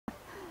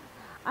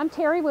I'm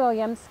Terri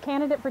Williams,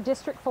 candidate for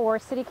District 4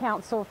 City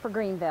Council for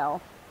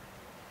Greenville.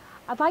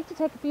 I'd like to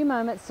take a few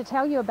moments to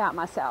tell you about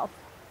myself.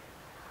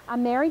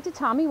 I'm married to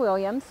Tommy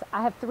Williams.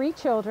 I have 3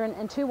 children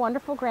and 2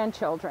 wonderful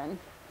grandchildren.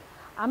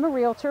 I'm a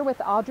realtor with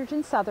Aldridge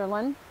and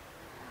Sutherland,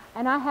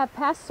 and I have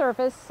past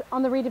service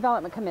on the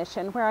Redevelopment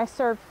Commission, where I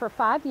served for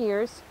 5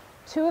 years,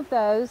 2 of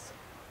those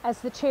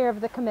as the chair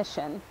of the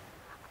commission.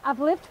 I've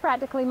lived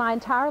practically my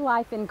entire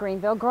life in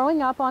Greenville,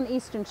 growing up on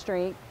Eastern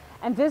Street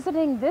and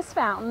visiting this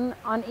fountain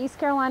on East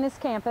Carolina's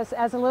campus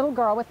as a little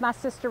girl with my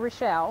sister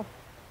Rochelle.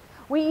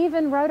 We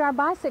even rode our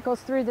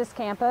bicycles through this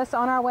campus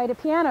on our way to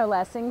piano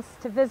lessons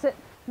to visit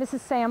Mrs.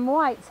 Sam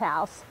White's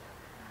house.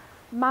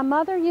 My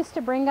mother used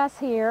to bring us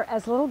here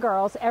as little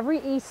girls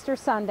every Easter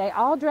Sunday,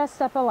 all dressed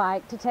up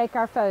alike, to take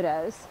our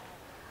photos.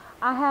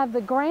 I have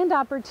the grand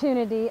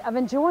opportunity of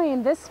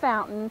enjoying this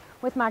fountain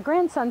with my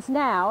grandsons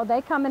now.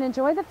 They come and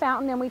enjoy the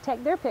fountain and we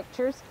take their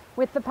pictures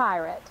with the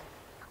pirate.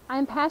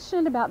 I'm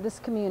passionate about this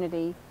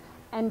community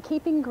and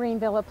keeping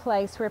Greenville a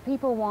place where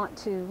people want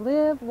to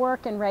live,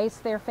 work, and raise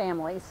their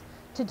families.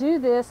 To do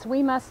this,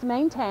 we must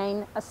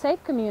maintain a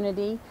safe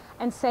community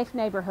and safe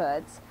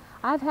neighborhoods.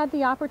 I've had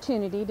the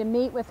opportunity to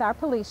meet with our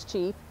police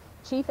chief,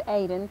 Chief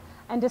Aiden,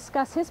 and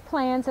discuss his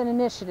plans and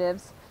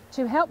initiatives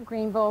to help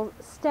Greenville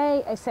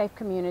stay a safe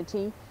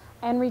community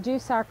and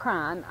reduce our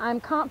crime.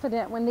 I'm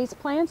confident when these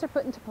plans are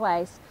put into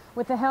place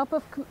with the help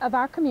of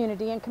our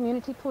community and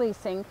community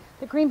policing,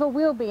 that Greenville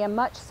will be a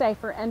much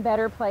safer and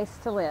better place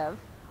to live.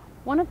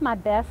 One of my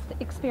best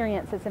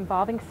experiences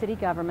involving city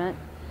government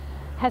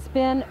has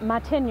been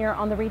my tenure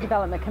on the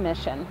Redevelopment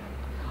Commission.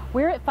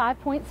 We're at 5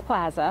 Points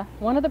Plaza,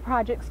 one of the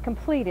projects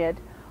completed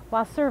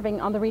while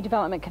serving on the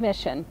Redevelopment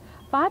Commission.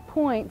 5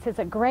 Points is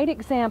a great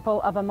example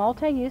of a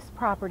multi-use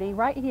property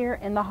right here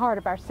in the heart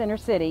of our center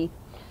city.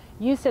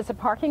 Used as a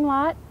parking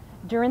lot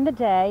during the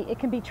day, it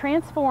can be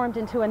transformed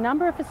into a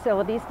number of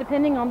facilities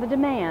depending on the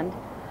demand.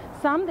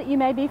 Some that you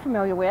may be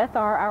familiar with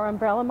are our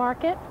Umbrella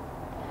Market,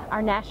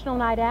 our National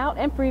Night Out,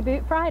 and Free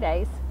Boot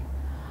Fridays.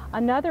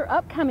 Another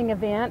upcoming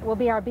event will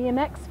be our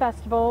BMX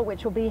Festival,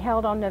 which will be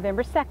held on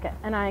November 2nd,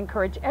 and I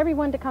encourage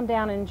everyone to come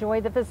down and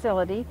enjoy the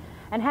facility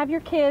and have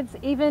your kids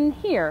even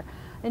here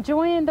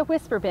enjoying the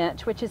Whisper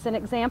Bench, which is an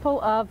example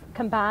of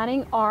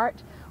combining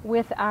art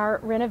with our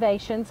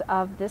renovations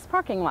of this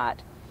parking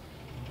lot.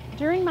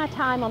 During my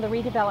time on the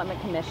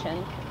Redevelopment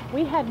Commission,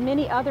 we had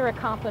many other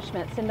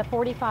accomplishments in the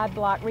 45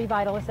 block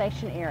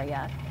revitalization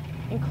area,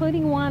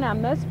 including one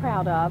I'm most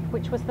proud of,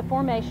 which was the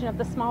formation of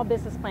the Small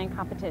Business Plan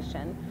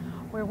Competition,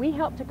 where we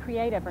helped to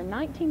create over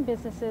 19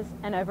 businesses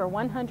and over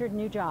 100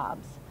 new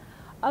jobs.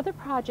 Other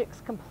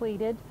projects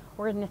completed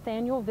were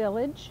Nathaniel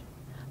Village,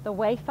 the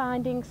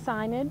wayfinding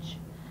signage,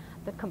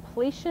 the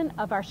completion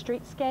of our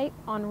streetscape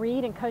on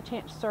Reed and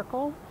Cochanch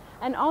Circle,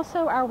 and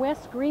also our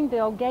West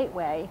Greenville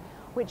Gateway,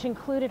 which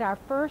included our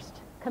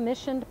first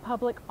commissioned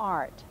public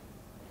art.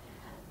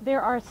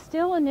 There are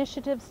still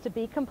initiatives to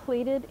be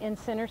completed in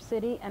Center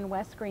City and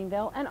West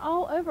Greenville and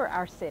all over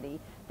our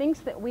city,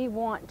 things that we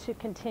want to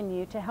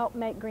continue to help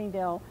make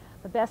Greenville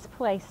the best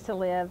place to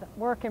live,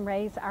 work, and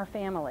raise our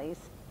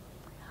families.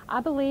 I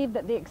believe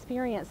that the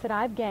experience that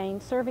I've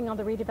gained serving on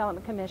the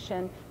Redevelopment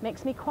Commission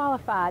makes me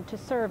qualified to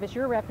serve as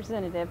your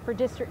representative for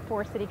District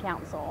 4 City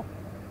Council.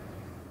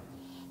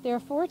 There are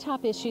 4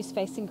 top issues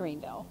facing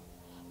Greenville.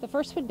 The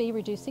first would be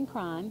reducing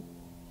crime,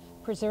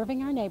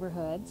 preserving our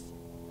neighborhoods,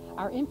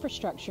 our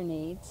infrastructure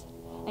needs,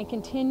 and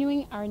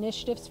continuing our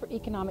initiatives for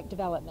economic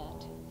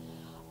development.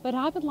 But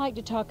I would like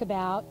to talk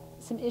about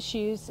some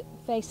issues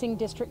facing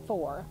District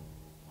 4.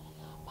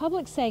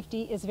 Public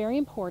safety is very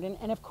important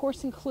and of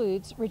course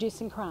includes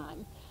reducing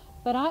crime.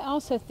 But I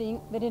also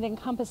think that it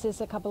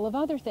encompasses a couple of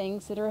other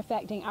things that are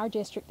affecting our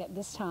district at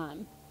this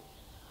time.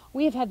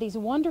 We have had these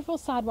wonderful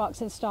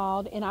sidewalks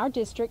installed in our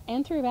district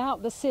and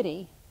throughout the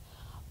city,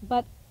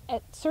 but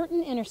at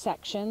certain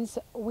intersections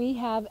we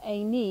have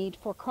a need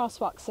for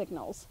crosswalk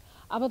signals.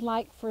 I would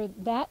like for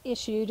that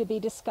issue to be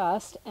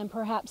discussed and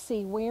perhaps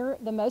see where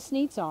the most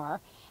needs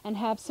are and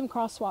have some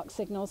crosswalk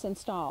signals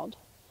installed.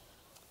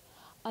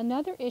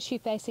 Another issue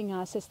facing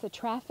us is the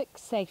traffic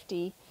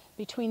safety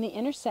between the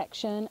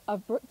intersection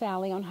of Brook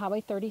Valley on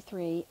Highway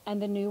 33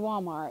 and the new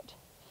Walmart.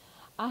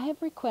 I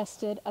have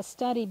requested a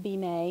study be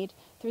made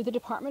through the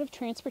Department of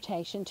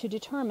Transportation to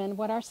determine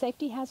what our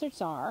safety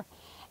hazards are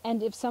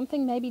and if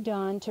something may be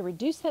done to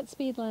reduce that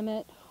speed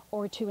limit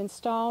or to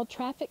install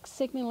traffic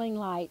signaling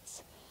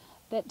lights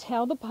that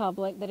tell the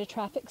public that a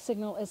traffic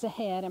signal is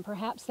ahead, and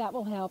perhaps that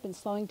will help in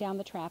slowing down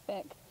the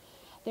traffic.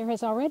 There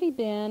has already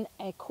been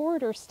a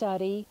corridor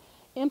study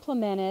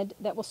implemented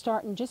that will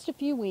start in just a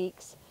few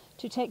weeks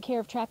to take care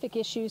of traffic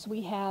issues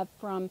we have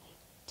from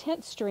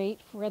 10th Street,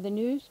 where the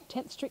new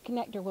 10th Street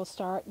connector will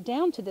start,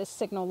 down to this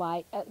signal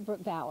light at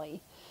Brook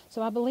Valley.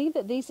 So I believe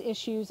that these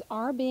issues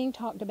are being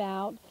talked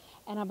about,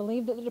 and I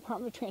believe that the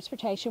Department of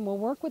Transportation will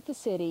work with the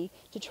city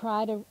to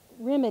try to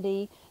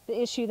remedy the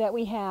issue that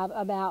we have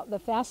about the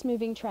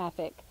fast-moving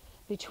traffic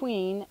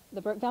between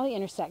the Brook Valley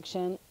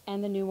intersection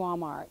and the new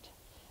Walmart.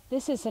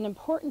 This is an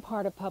important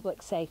part of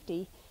public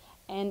safety,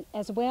 and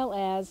as well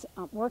as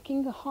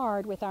working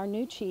hard with our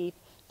new chief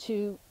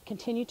to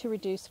continue to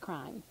reduce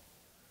crime.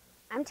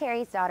 I'm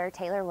Terry's daughter,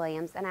 Taylor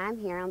Williams, and I'm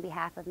here on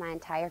behalf of my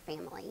entire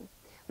family.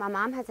 My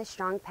mom has a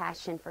strong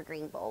passion for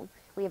Greenville.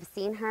 We have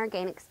seen her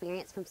gain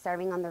experience from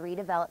serving on the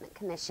Redevelopment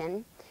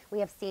Commission. We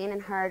have seen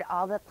and heard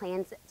all the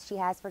plans that she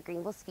has for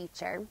Greenville's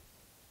future.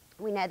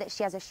 We know that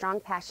she has a strong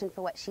passion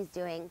for what she's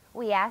doing.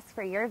 We ask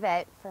for your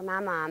vote for my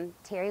mom,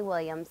 Terri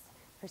Williams,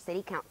 for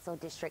City Council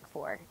District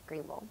 4,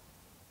 Greenville.